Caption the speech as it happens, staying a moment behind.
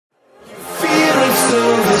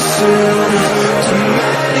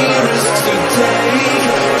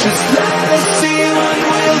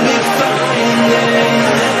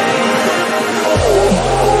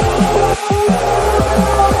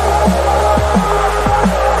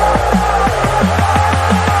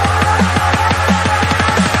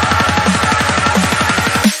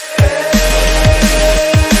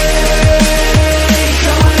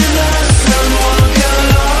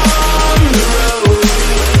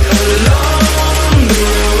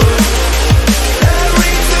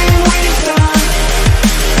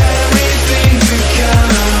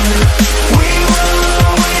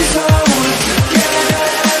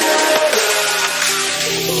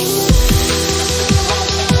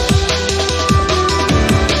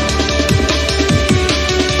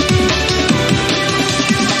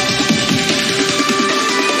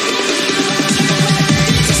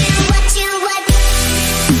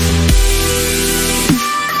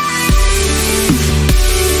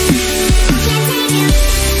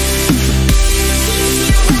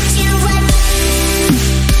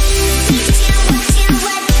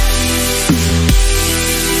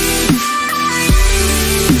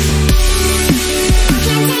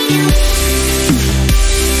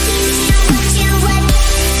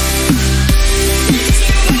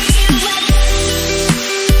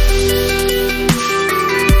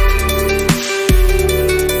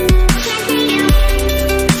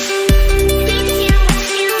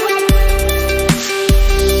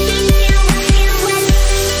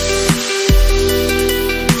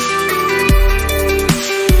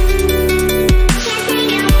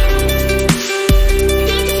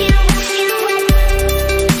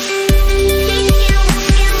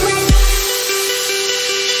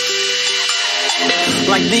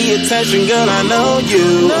impression, girl, I know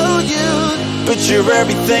you. But you're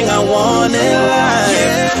everything I want in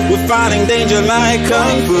life. We're fighting danger like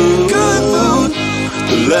Kung Fu.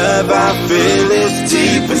 The love I feel is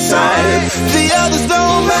deep inside. The others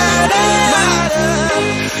don't matter.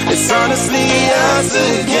 It's honestly us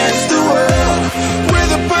against the world. We're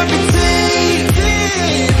the perfect team.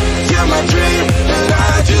 You're my dream, and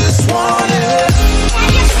I just want it. Can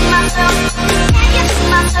you see myself? Can you see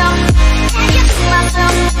myself? Can you see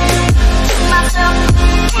myself? Myself.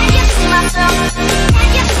 Can you see myself? Can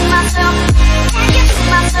you see myself? Can you see myself? Can you see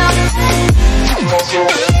myself? Can you see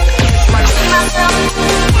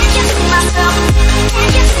myself? Can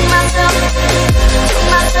you see myself?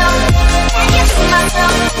 Myself. Can you see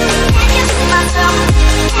myself? Can you see myself?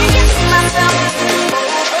 Can you see myself?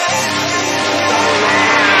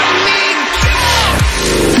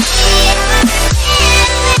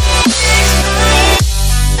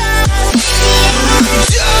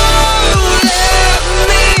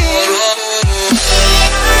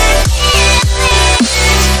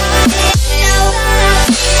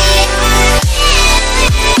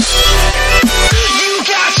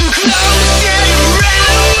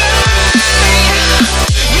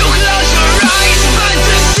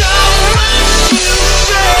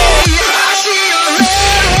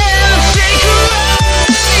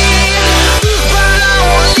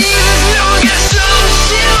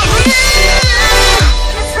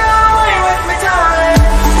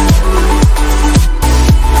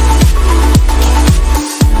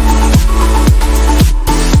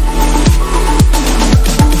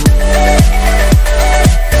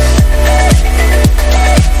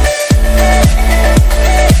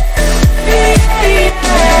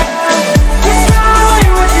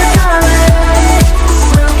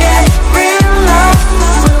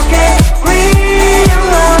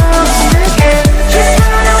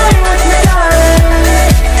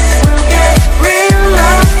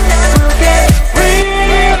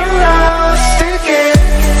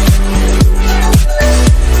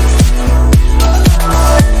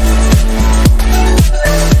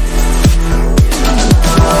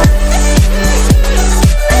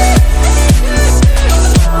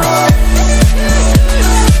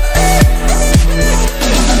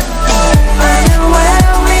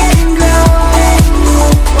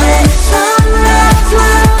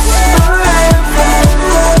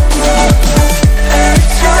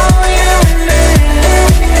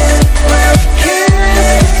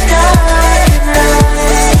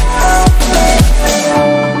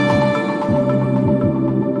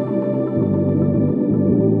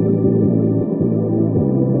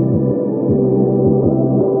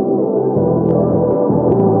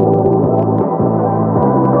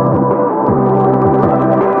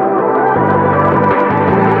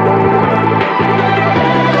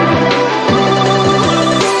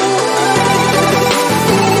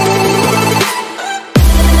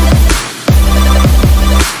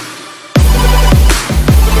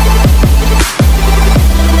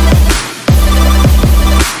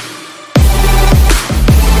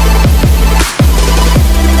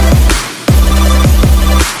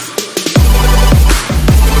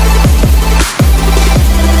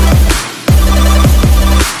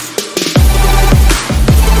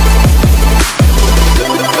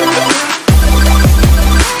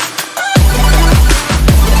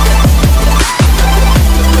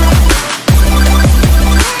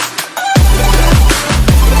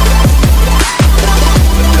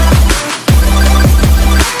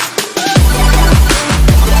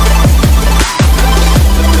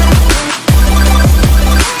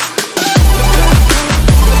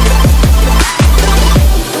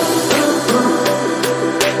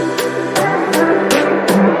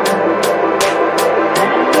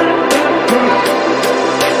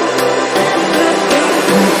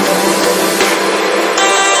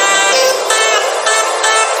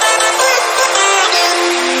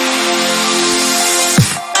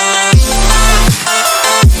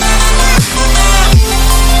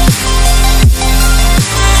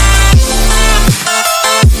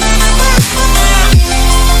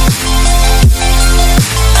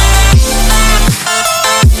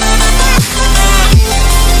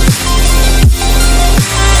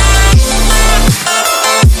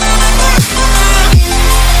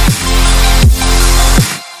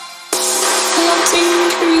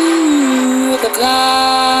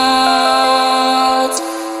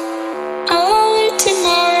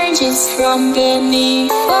 from beneath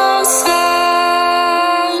the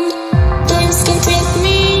sand. Place can take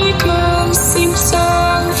me, girl, seems so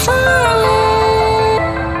far.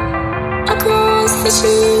 Across this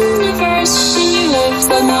universe, she lives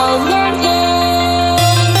another day.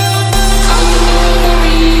 I know the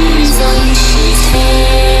reason.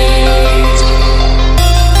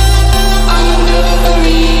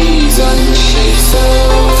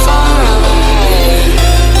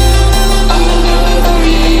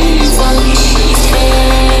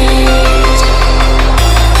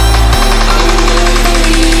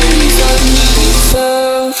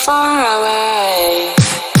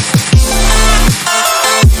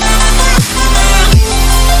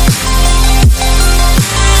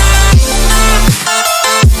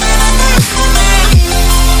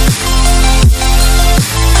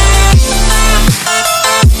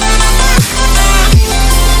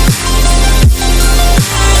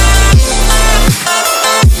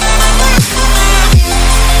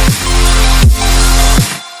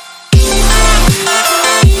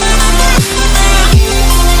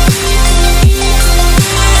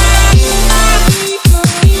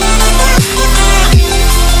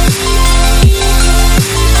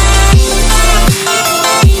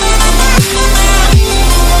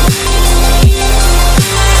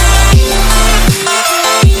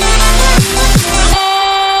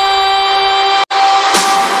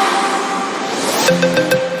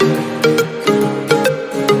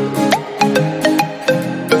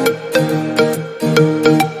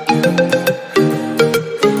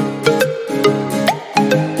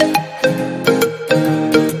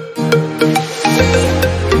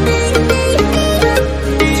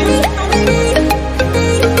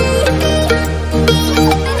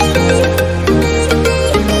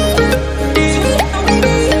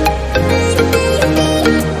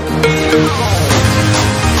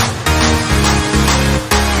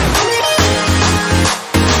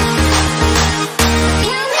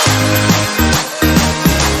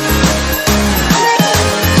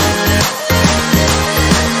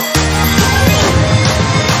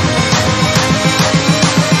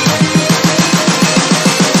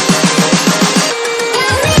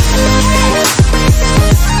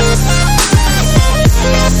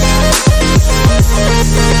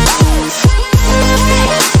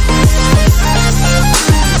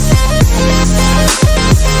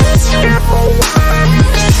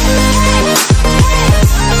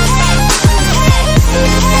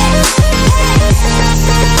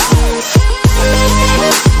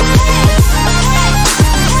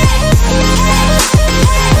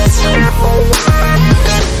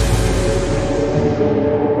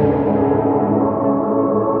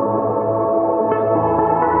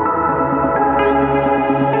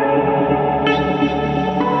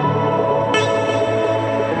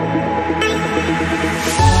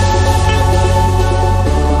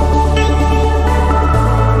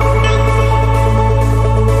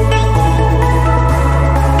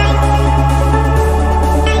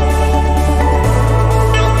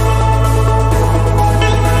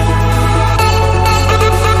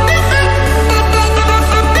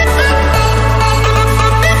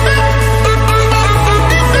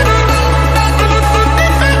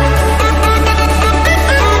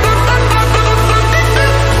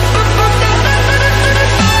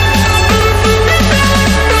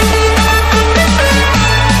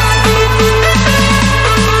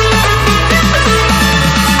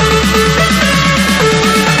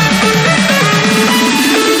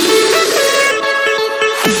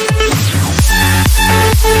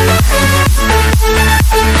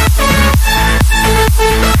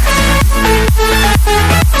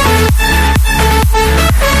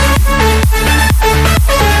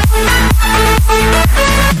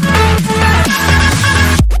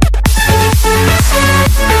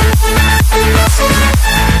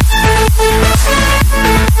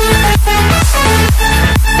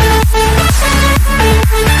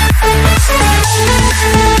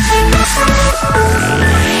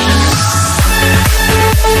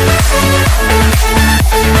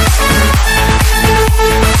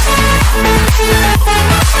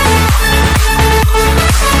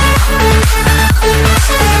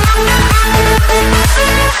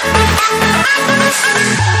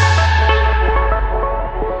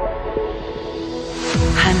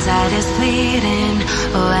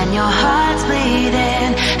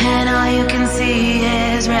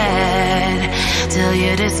 till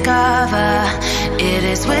you discover it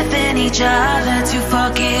is within each other to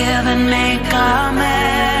forgive and make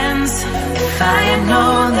amends. If I had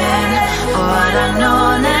known then what I know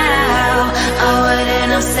now, I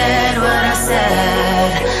wouldn't have said what I said.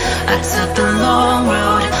 I took the long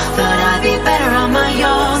road, thought I'd be better on my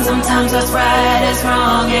own. Sometimes what's right is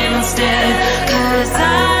wrong instead. 'Cause I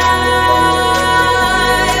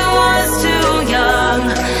was too young,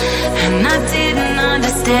 and I didn't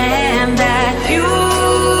understand that you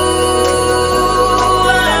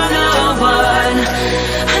are the one.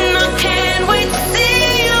 And I can't wait to see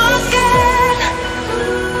you again.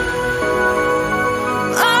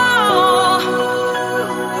 Oh,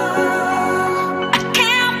 I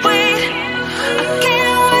can't wait, I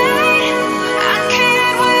can't wait, I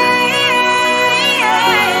can't wait.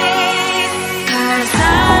 'Cause I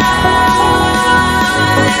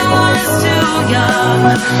was too young,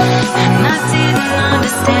 and I didn't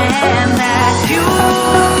understand that you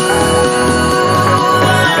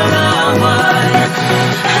are the one.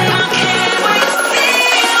 And I can't wait to see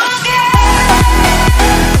you like a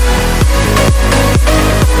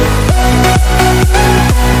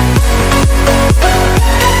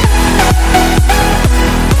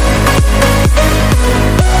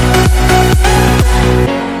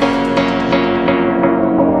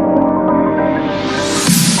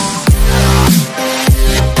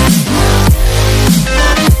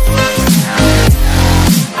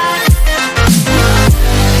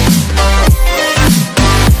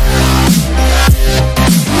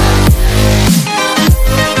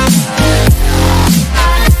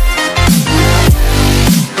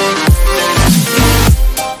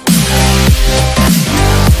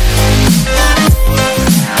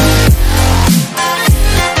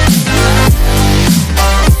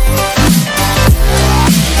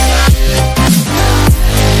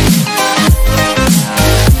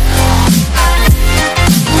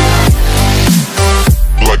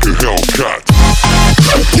Hellcat.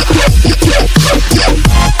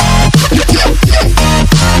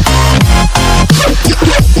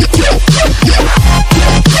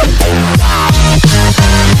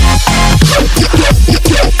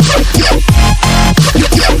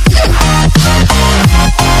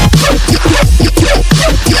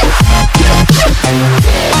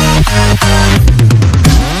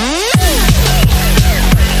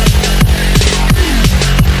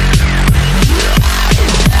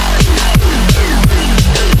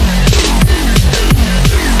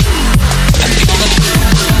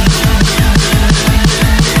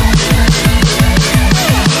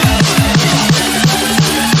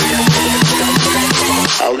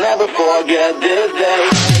 I'll never forget this day.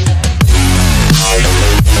 I'll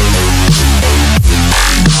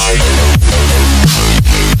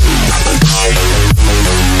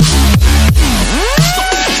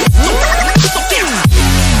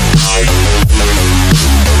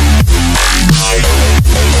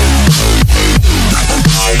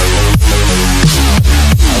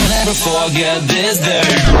never forget this.